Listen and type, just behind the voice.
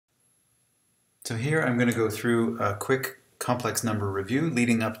So here I'm going to go through a quick complex number review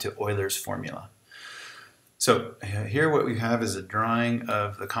leading up to Euler's formula. So here what we have is a drawing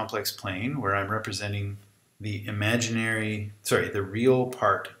of the complex plane where I'm representing the real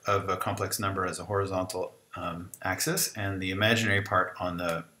part of a complex number as a horizontal axis and the imaginary part on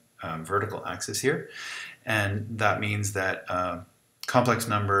the vertical axis here. And that means that complex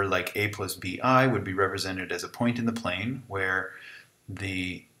number like a plus bi would be represented as a point in the plane where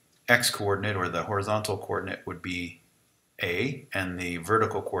the x-coordinate or the horizontal coordinate would be a and the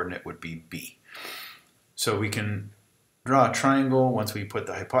vertical coordinate would be b. So we can draw a triangle once we put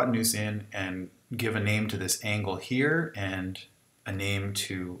the hypotenuse in and give a name to this angle here and a name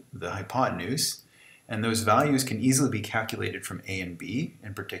to the hypotenuse. And those values can easily be calculated from a and b.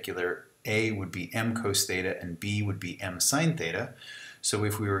 In particular, a would be m cos theta and b would be m sine theta. So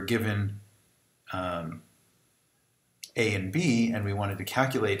if we were given a and b and we wanted to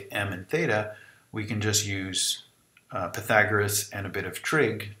calculate m and theta, we can just use Pythagoras and a bit of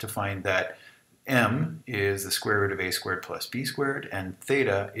trig to find that m is the square root of a squared plus b squared and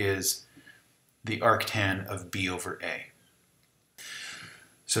theta is the arctan of b over a.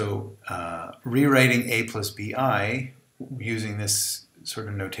 So rewriting a plus bi using this sort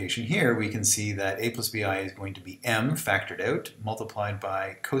of notation here, we can see that a plus bi is going to be m factored out multiplied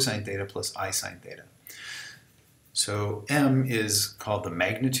by cosine theta plus I sine theta. So m is called the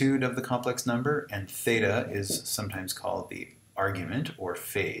magnitude of the complex number and theta is sometimes called the argument or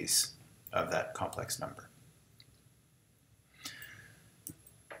phase of that complex number.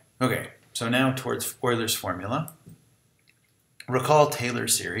 Okay, so now towards Euler's formula. Recall Taylor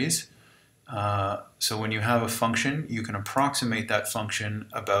series. So when you have a function, you can approximate that function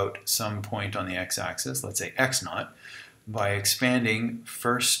about some point on the x-axis, let's say x naught, by expanding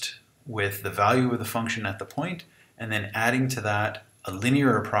first with the value of the function at the point and then adding to that a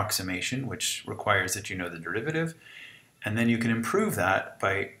linear approximation, which requires that you know the derivative, and then you can improve that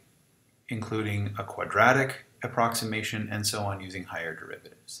by including a quadratic approximation and so on using higher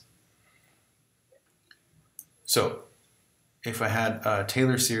derivatives. So if I had a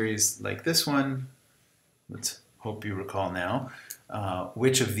Taylor series like this one, let's hope you recall now,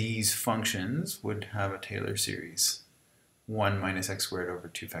 which of these functions would have a Taylor series? 1 minus x squared over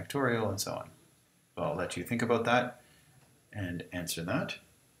 2 factorial and so on. So I'll let you think about that and answer that.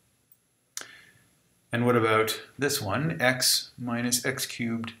 And what about this one? X minus x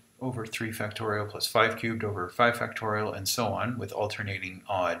cubed over 3 factorial plus 5 cubed over 5 factorial and so on with alternating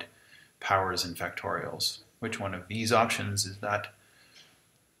odd powers and factorials. Which one of these options is that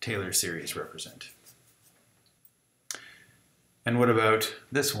Taylor series represent? And what about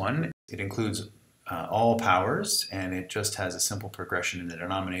this one? It includes all powers and it just has a simple progression in the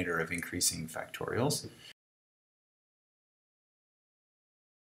denominator of increasing factorials.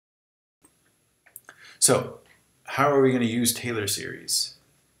 So how are we going to use Taylor series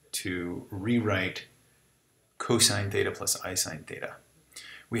to rewrite cosine theta plus I sine theta?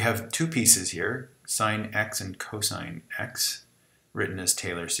 We have two pieces here, sine x and cosine x, written as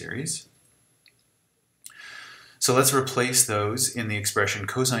Taylor series. So let's replace those in the expression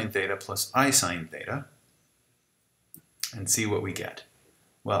cosine theta plus I sine theta and see what we get.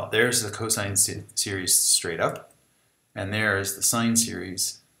 Well, there's the cosine series straight up, and there's the sine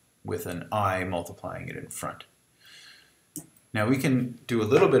series with an I multiplying it in front. Now we can do a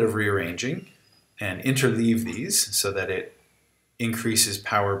little bit of rearranging and interleave these so that it increases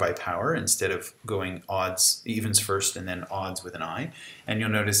power by power instead of going odds, evens first and then odds with an I. And you'll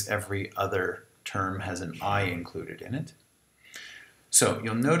notice every other term has an I included in it. So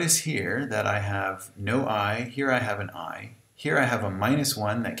you'll notice here that I have no I, here I have an I, here I have a minus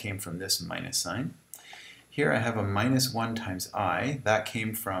 1 that came from this minus sign. Here I have a minus 1 times I, that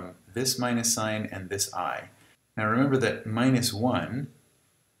came from this minus sign and this I. Now remember that minus 1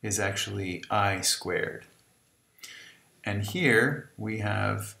 is actually I squared. And here we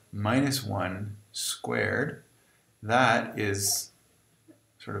have minus 1 squared. That is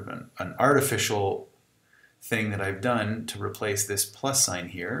sort of an artificial thing that I've done to replace this plus sign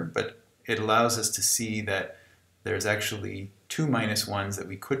here, but it allows us to see that there's actually two minus 1s that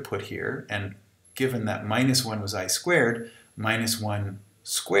we could put here, and given that minus 1 was I squared, minus 1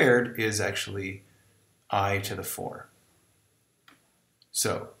 squared is actually I to the 4.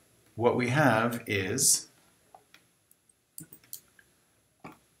 So what we have is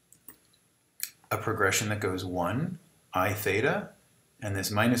a progression that goes 1, I theta, and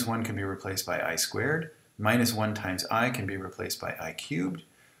this minus 1 can be replaced by I squared, minus 1 times I can be replaced by I cubed,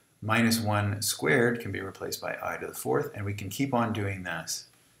 minus 1 squared can be replaced by I to the 4th, and we can keep on doing this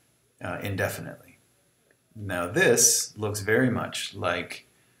indefinitely. Now this looks very much like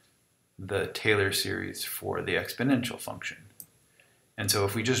the Taylor series for the exponential function. And so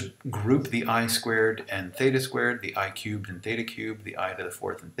if we just group the I squared and theta squared, the I cubed and theta cubed, the I to the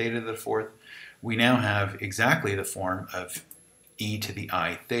fourth and theta to the fourth, we now have exactly the form of e to the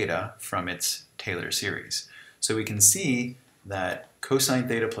I theta from its Taylor series. So we can see that cosine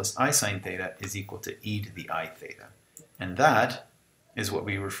theta plus I sine theta is equal to e to the I theta. And that is what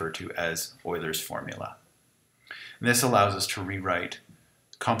we refer to as Euler's formula. And this allows us to rewrite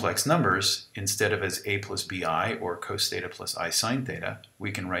complex numbers. Instead of as a plus bi or cos theta plus I sine theta,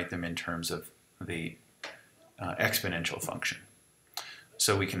 we can write them in terms of the exponential function.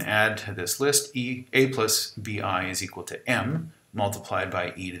 So we can add to this list a plus bi is equal to m multiplied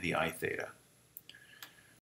by e to the I theta.